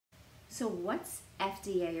So what's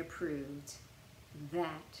FDA approved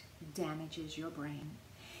that damages your brain?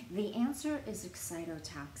 The answer is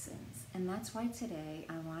excitotoxins, and that's why today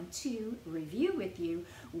I want to review with you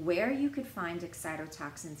where you could find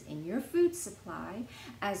excitotoxins in your food supply,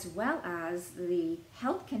 as well as the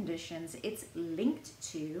health conditions it's linked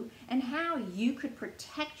to, and how you could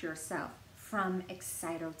protect yourself from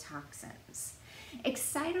excitotoxins.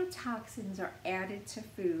 Excitotoxins are added to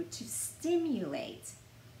food to stimulate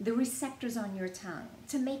the receptors on your tongue,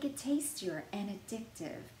 to make it tastier and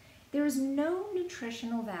addictive. There is no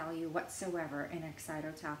nutritional value whatsoever in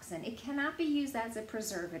excitotoxin. It cannot be used as a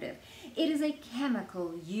preservative. It is a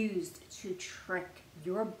chemical used to trick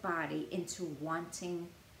your body into wanting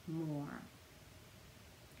more.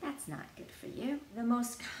 That's not good for you. The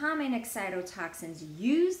most common excitotoxins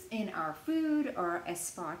used in our food are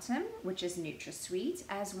aspartame, which is NutraSweet,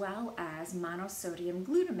 as well as monosodium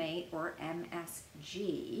glutamate, or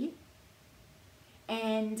MSG.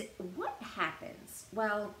 And what happens?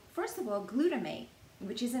 Well, first of all, glutamate,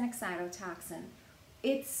 which is an excitotoxin,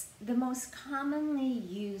 it's the most commonly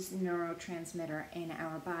used neurotransmitter in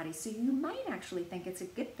our body. So you might actually think it's a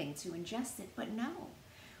good thing to ingest it, but no.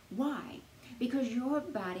 Why? Because your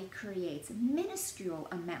body creates minuscule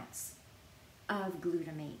amounts of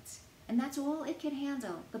glutamate, and that's all it can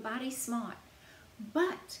handle. The body's smart.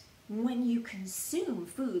 But when you consume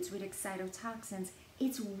foods with excitotoxins,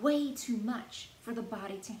 it's way too much for the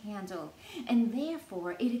body to handle, and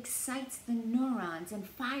therefore it excites the neurons and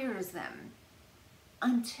fires them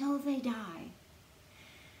until they die.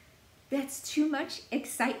 That's too much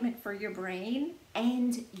excitement for your brain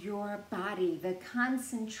and your body. The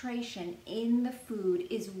concentration in the food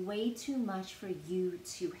is way too much for you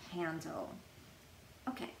to handle.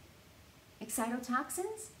 Okay,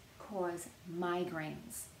 excitotoxins cause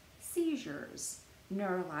migraines, seizures,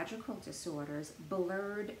 neurological disorders,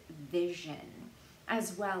 blurred vision,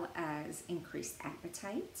 as well as increased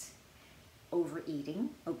appetite, overeating,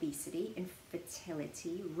 obesity,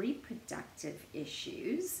 infertility, reproductive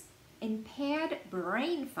issues, impaired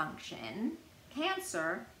brain function,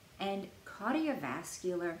 cancer, and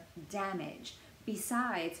cardiovascular damage,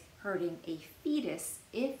 besides hurting a fetus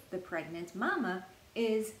if the pregnant mama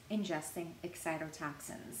is ingesting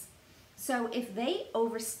excitotoxins. So if they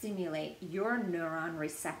overstimulate your neuron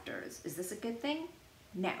receptors, is this a good thing?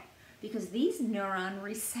 No, because these neuron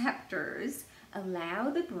receptors allow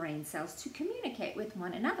the brain cells to communicate with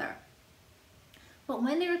one another. But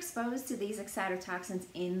when they're exposed to these excitotoxins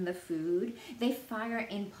in the food, they fire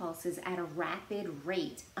impulses at a rapid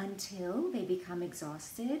rate until they become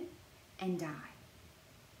exhausted and die.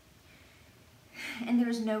 And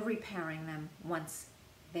there's no repairing them once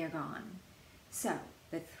they're gone. So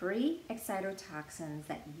the 3 excitotoxins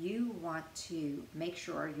that you want to make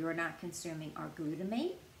sure you're not consuming are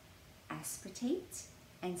glutamate, aspartate,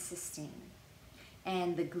 and cysteine.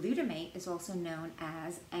 And the glutamate is also known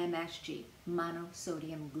as MSG,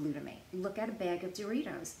 monosodium glutamate. Look at a bag of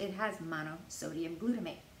Doritos. It has monosodium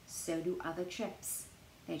glutamate. So do other chips.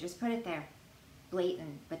 They just put it there,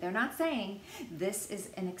 blatant. But they're not saying this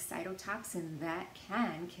is an excitotoxin that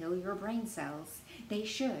can kill your brain cells. They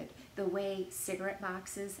should. The way cigarette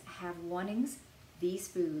boxes have warnings, these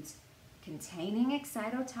foods containing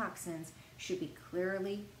excitotoxins should be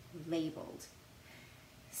clearly labeled.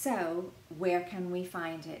 So where can we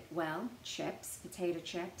find it? Well, chips, potato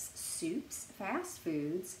chips, soups, fast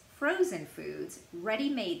foods, frozen foods,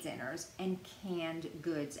 ready-made dinners, and canned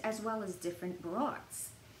goods, as well as different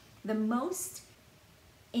broths. The most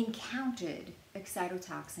encountered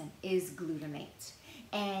excitotoxin is glutamate.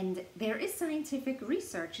 And there is scientific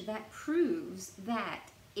research that proves that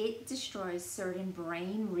it destroys certain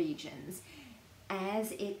brain regions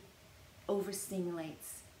as it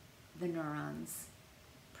overstimulates the neurons.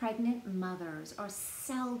 Pregnant mothers are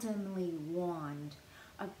seldomly warned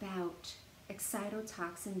about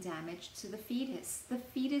excitotoxin damage to the fetus. The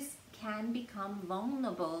fetus can become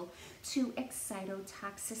vulnerable to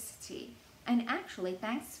excitotoxicity. And actually,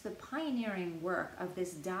 thanks to the pioneering work of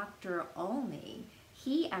this Dr. Olney,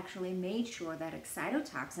 he actually made sure that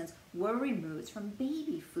excitotoxins were removed from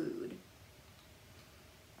baby food.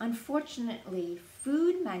 Unfortunately,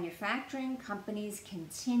 food manufacturing companies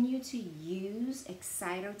continue to use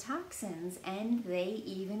excitotoxins, and they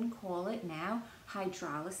even call it now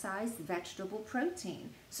hydrolyzed vegetable protein.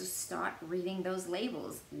 So start reading those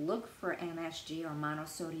labels. Look for MSG or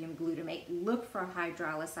monosodium glutamate. Look for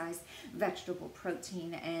hydrolyzed vegetable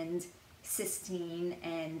protein and cysteine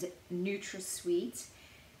and NutraSweet,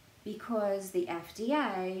 because the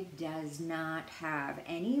FDA does not have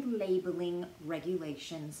any labeling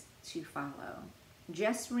regulations to follow.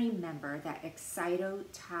 just remember that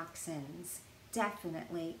excitotoxins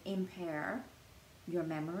definitely impair your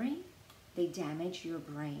memory. They damage your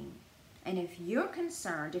brain. And if you're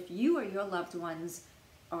concerned, if you or your loved ones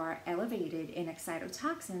are elevated in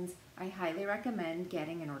excitotoxins, I highly recommend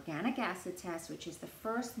getting an organic acid test, which is the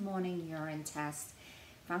first morning urine test.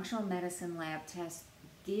 Functional medicine lab tests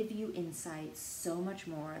give you insight so much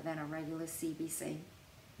more than a regular CBC,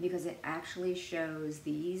 because it actually shows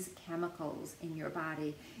these chemicals in your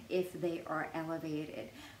body if they are elevated.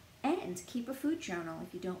 And keep a food journal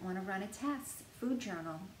if you don't want to run a test. Food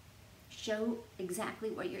journal. Show exactly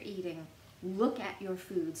what you're eating. Look at your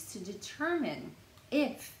foods to determine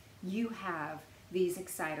if you have these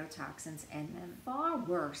excitotoxins in them. Far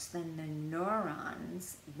worse than the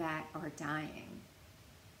neurons that are dying.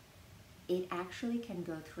 It actually can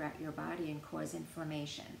go throughout your body and cause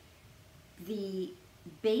inflammation. The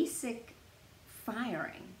basic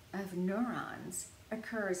firing of neurons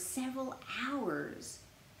occurs several hours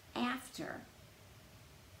after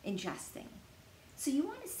ingesting. So you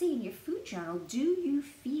want to see in your food journal, do you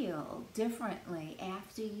feel differently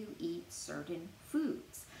after you eat certain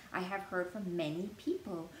foods? I have heard from many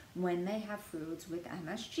people when they have foods with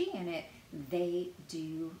MSG in it, they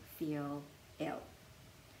do feel ill.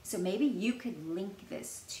 So maybe you could link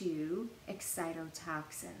this to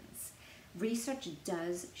excitotoxins. Research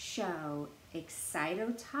does show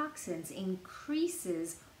excitotoxins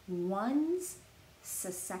increases one's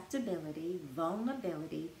susceptibility,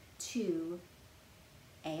 vulnerability to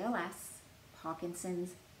ALS,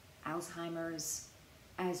 Parkinson's, Alzheimer's,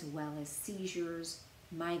 as well as seizures,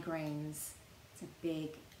 migraines. It's a big,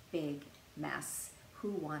 big mess.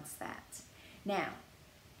 Who wants that? Now,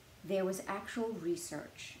 there was actual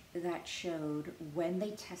research that showed when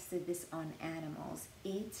they tested this on animals,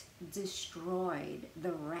 it destroyed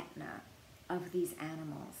the retina of these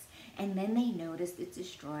animals. And then they noticed it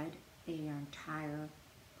destroyed their entire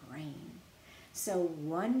brain. So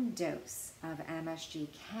one dose of MSG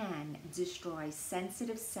can destroy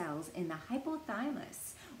sensitive cells in the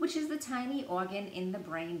hypothalamus, which is the tiny organ in the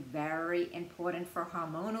brain, very important for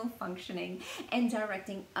hormonal functioning and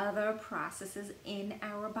directing other processes in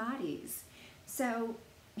our bodies. So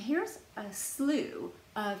here's a slew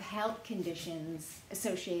of health conditions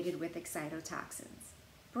associated with excitotoxins: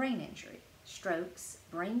 brain injury, strokes,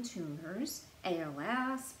 brain tumors,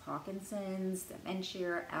 ALS, Parkinson's,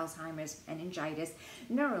 dementia, Alzheimer's, meningitis,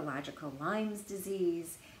 neurological Lyme's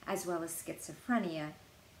disease, as well as schizophrenia,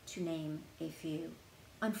 to name a few.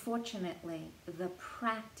 Unfortunately, the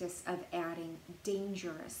practice of adding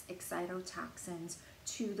dangerous excitotoxins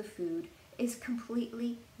to the food is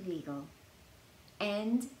completely legal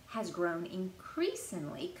and has grown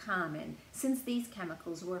increasingly common since these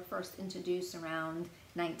chemicals were first introduced around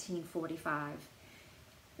 1945.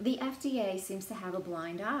 The FDA seems to have a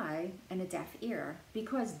blind eye and a deaf ear,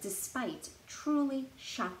 because despite truly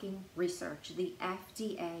shocking research, the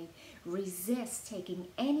FDA resists taking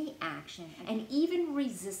any action and even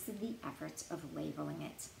resisted the efforts of labeling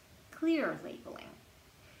it, clear labeling.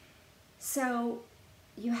 So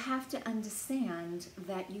you have to understand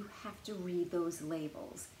that you have to read those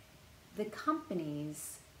labels. The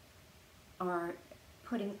companies are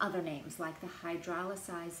putting other names like the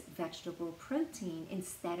hydrolyzed vegetable protein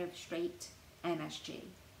instead of straight MSG.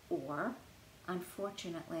 Or,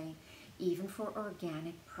 unfortunately, even for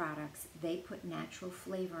organic products, they put natural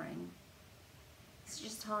flavoring. It's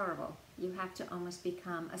just horrible. You have to almost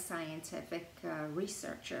become a scientific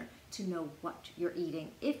researcher to know what you're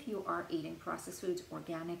eating, if you are eating processed foods,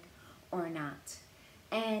 organic or not.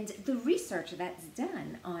 And the research that's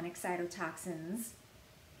done on excitotoxins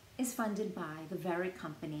is funded by the very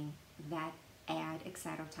company that add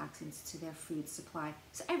excitotoxins to their food supply.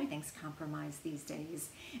 So everything's compromised these days,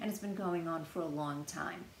 and it's been going on for a long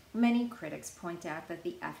time. Many critics point out that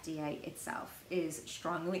the FDA itself is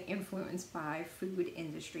strongly influenced by food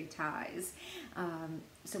industry ties.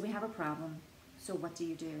 So we have a problem. So what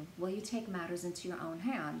do? Well, you take matters into your own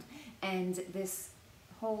hand, and this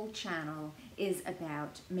whole channel is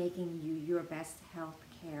about making you your best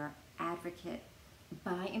healthcare advocate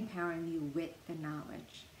by empowering you with the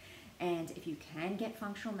knowledge. And if you can get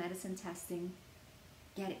functional medicine testing,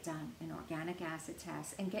 get it done, an organic acid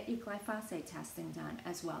test, and get your glyphosate testing done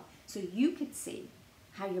as well, so you could see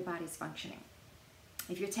how your body's functioning.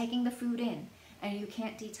 If you're taking the food in and you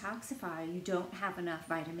can't detoxify, you don't have enough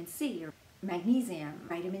vitamin C or magnesium,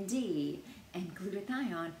 vitamin D, and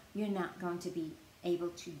glutathione, you're not going to be able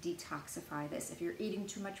to detoxify this. If you're eating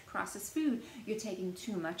too much processed food, you're taking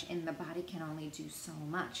too much, and the body can only do so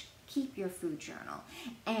much. Keep your food journal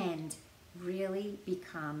and really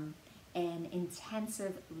become an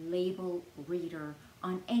intensive label reader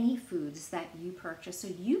on any foods that you purchase so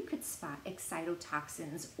you could spot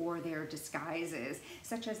excitotoxins or their disguises,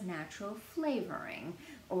 such as natural flavoring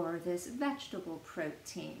or this vegetable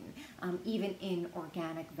protein, even in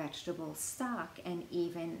organic vegetable stock and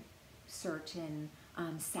even certain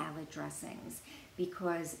salad dressings,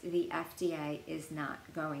 because the FDA is not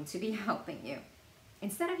going to be helping you.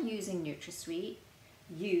 Instead of using NutraSweet,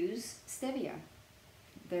 use stevia.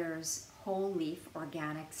 There's whole leaf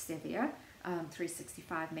organic stevia.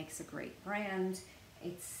 365 makes a great brand.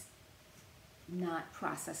 It's not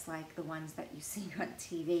processed like the ones that you see on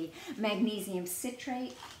TV. Magnesium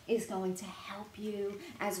citrate is going to help you,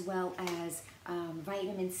 as well as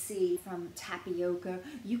vitamin C from tapioca.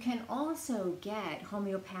 You can also get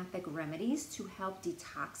homeopathic remedies to help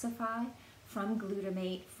detoxify from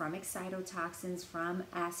glutamate, from excitotoxins, from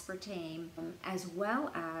aspartame, as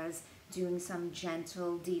well as doing some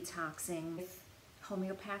gentle detoxing.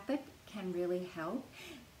 Homeopathic can really help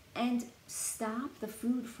and stop the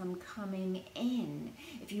food from coming in.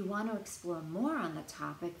 If you want to explore more on the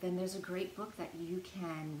topic, then there's a great book that you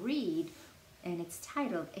can read, and it's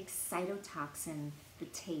titled Excitotoxin, The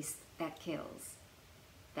Taste That Kills.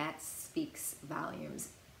 That speaks volumes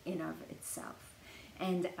in of itself.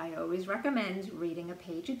 And I always recommend reading a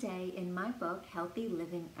page a day in my book, Healthy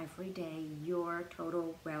Living Every Day, Your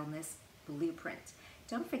Total Wellness Blueprint.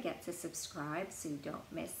 Don't forget to subscribe so you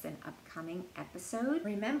don't miss an upcoming episode.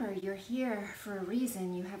 Remember, you're here for a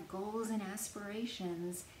reason. You have goals and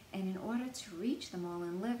aspirations, and in order to reach them all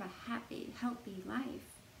and live a happy, healthy life,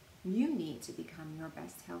 you need to become your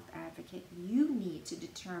best health advocate. You need to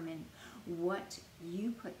determine what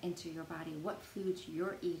you put into your body, what foods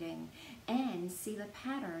you're eating, and see the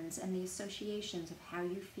patterns and the associations of how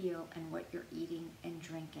you feel and what you're eating and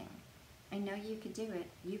drinking. I know you could do it.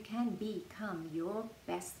 You can become your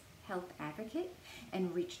best health advocate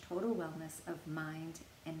and reach total wellness of mind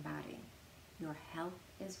and body. Your health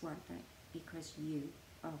is worth it because you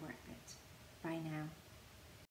are worth it.